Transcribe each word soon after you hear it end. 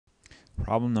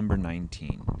Problem number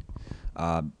 19.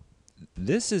 Uh,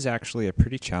 this is actually a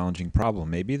pretty challenging problem.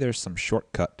 Maybe there's some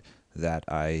shortcut that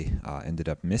I ended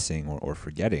up missing or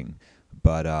forgetting,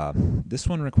 but this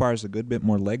one requires a good bit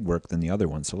more legwork than the other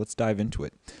one, so let's dive into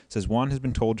it. It says Juan has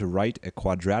been told to write a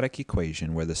quadratic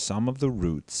equation where the sum of the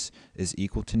roots is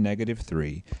equal to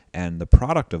 -3 and the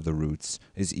product of the roots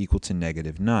is equal to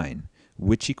 -9.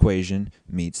 Which equation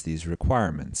meets these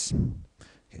requirements?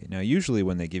 Okay, now usually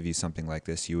when they give you something like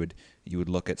this, you would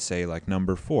look at, say, like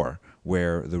number 4,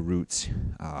 where the roots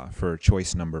for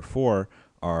choice number 4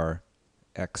 are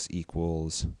x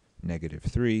equals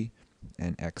 -3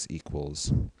 and x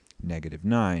equals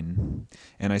 -9.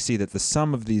 And I see that the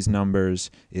sum of these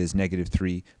numbers is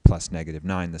 -3 plus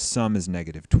 -9. The sum is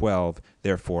 -12.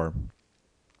 Therefore,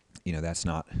 that's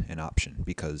not an option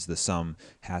because the sum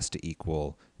has to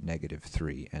equal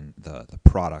 -3 and the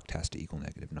product has to equal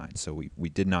 -9. So we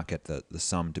did not get the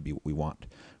sum to be what we want,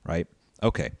 right?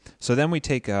 Okay, so then we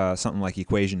take something like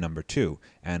equation number 2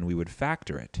 and we would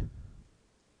factor it.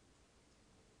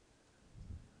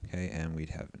 Okay, and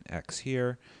we'd have an x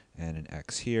here and an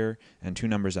x here, and two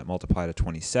numbers that multiply to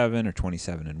 27 are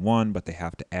 27 and 1, but they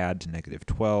have to add to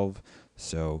 -12,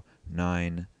 so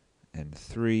 9 and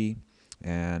 3.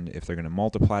 And if they're going to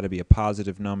multiply to be a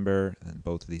positive number, then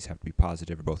both of these have to be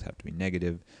positive or both have to be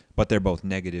negative. But they're both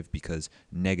negative because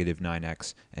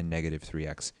 -9x and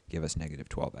 -3x give us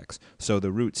 -12x. So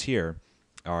the roots here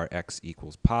are x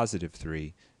equals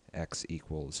 +3, x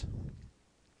equals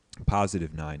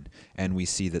 +9. And we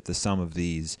see that the sum of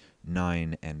these,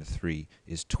 9 and 3,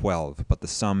 is 12. But the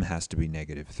sum has to be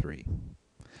 -3.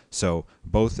 So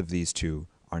both of these two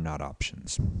are not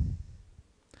options.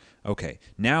 Okay,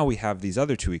 now we have these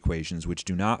other two equations which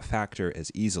do not factor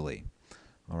as easily,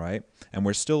 all right? And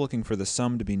we're still looking for the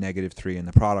sum to be -3 and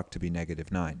the product to be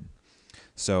 -9.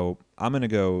 So I'm going to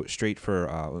go straight for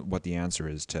what the answer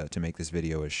is to make this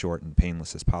video as short and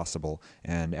painless as possible.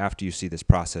 And after you see this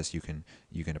process, you can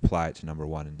apply it to number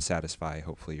 1 and satisfy,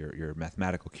 hopefully, your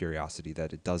mathematical curiosity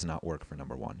that it does not work for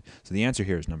number 1. So the answer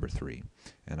here is number 3.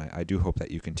 And I do hope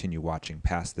that you continue watching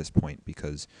past this point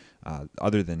because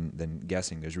other than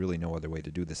guessing, there's really no other way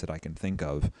to do this that I can think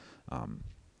of.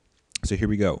 So here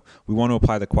we go. We want to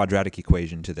apply the quadratic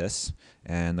equation to this.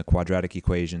 And the quadratic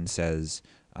equation says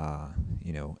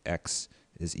x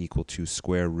is equal to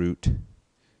square root,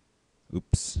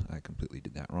 oops, I completely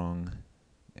did that wrong.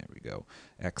 There we go.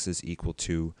 X is equal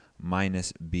to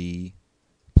 -b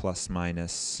plus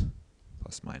minus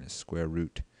square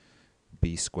root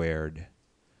b squared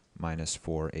minus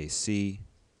 4ac,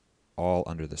 all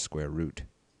under the square root,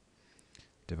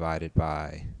 divided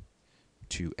by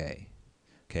 2a.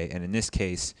 Okay, and in this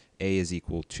case, a is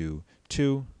equal to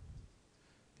 2,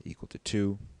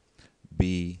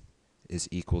 b is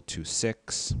equal to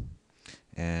 6,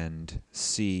 and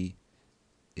c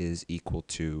is equal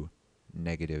to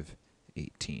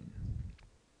 -18.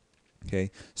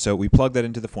 Okay, so we plug that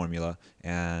into the formula,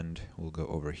 and we'll go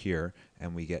over here,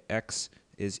 and we get x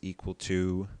is equal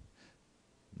to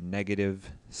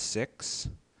 -6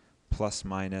 plus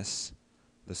minus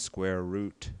the square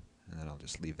root, and then I'll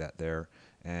just leave that there,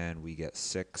 and we get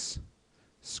 6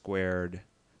 squared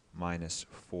minus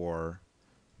 4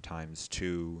 times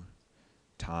 2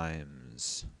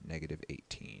 times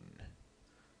 -18.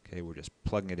 Okay, we're just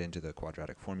plugging it into the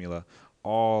quadratic formula.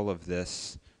 All of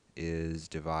this is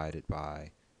divided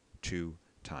by 2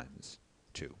 times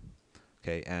 2.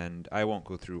 Okay, and I won't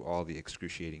go through all the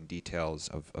excruciating details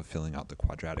of filling out the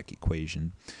quadratic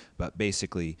equation, but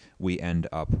basically we end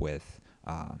up with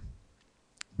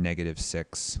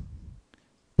 -6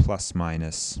 plus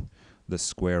minus the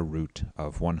square root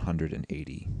of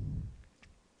 180.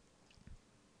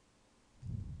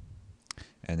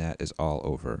 And that is all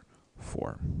over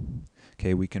 4.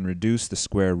 Okay, we can reduce the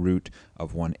square root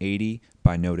of 180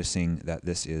 by noticing that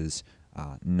this is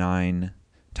 9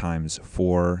 times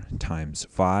 4 times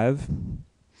 5.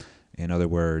 In other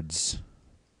words,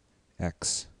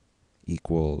 x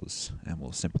equals, and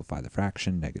we'll simplify the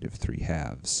fraction,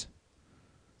 -3/2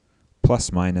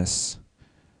 plus minus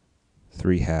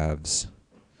 3/2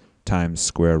 times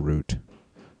square root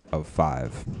of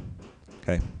 5.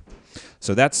 Okay,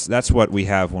 so that's what we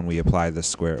have when we apply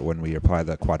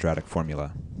the quadratic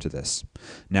formula to this.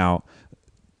 Now,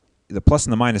 the plus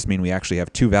and the minus mean we actually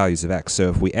have two values of x. So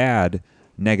if we add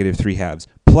 -3/2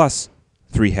 plus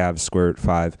 3/2 square root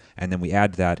 5, and then we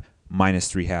add that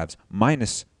 -3/2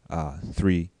 minus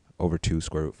 3/2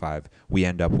 square root 5, we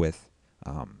end up with,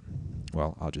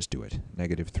 well, I'll just do it.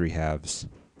 -3/2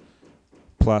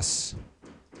 plus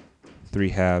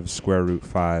 3/2 square root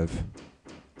 5,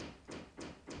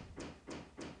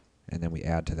 and then we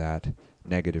add to that,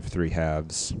 negative 3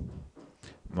 halves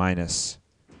minus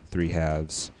 3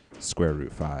 halves square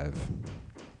root 5.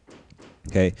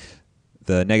 Okay,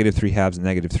 the negative 3 halves and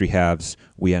negative 3 halves,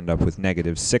 we end up with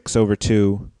negative 6 over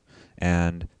 2,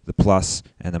 and the plus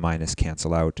and the minus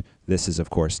cancel out. This is, of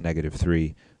course, negative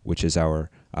 3, which is our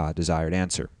desired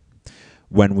answer.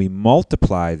 When we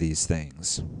multiply these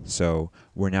things, so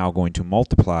we're now going to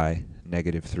multiply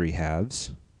negative 3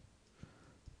 halves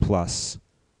plus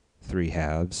 3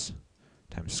 halves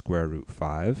times square root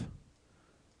 5.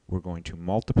 We're going to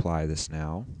multiply this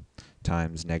now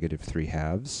times negative 3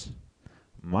 halves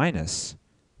minus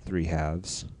 3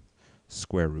 halves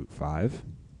square root 5.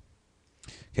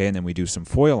 Okay, and then we do some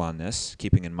FOIL on this,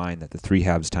 keeping in mind that the 3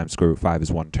 halves times square root 5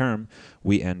 is one term.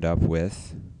 We end up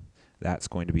with, that's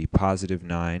going to be positive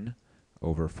 9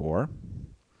 over 4.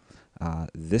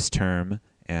 This term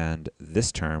and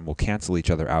this term will cancel each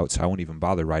other out, so I won't even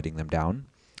bother writing them down.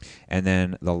 And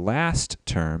then the last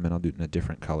term, and I'll do it in a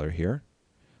different color here,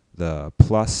 the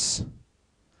plus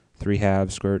 3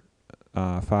 halves square root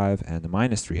 5 and the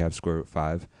minus 3 halves square root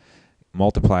 5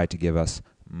 multiply to give us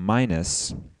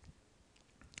minus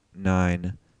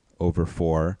 9 over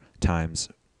 4 times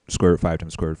square root 5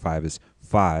 times square root 5 is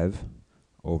 5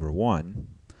 over 1.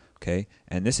 Okay,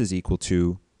 and this is equal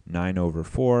to 9 over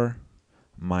 4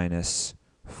 minus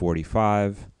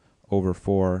 45 over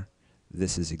 4.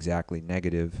 This is exactly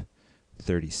negative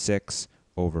 36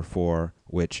 over 4,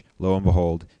 which, lo and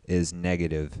behold, is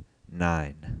negative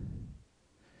 9.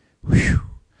 Whew.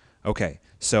 Okay,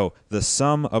 so the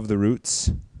sum of the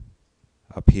roots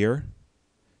up here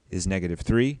is negative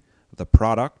 3. The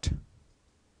product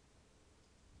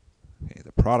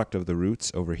of the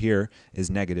roots over here is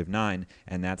negative 9,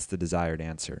 and that's the desired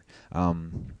answer.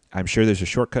 I'm sure there's a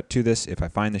shortcut to this. If I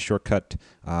find the shortcut,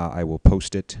 I will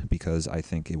post it because I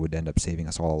think it would end up saving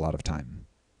us all a lot of time.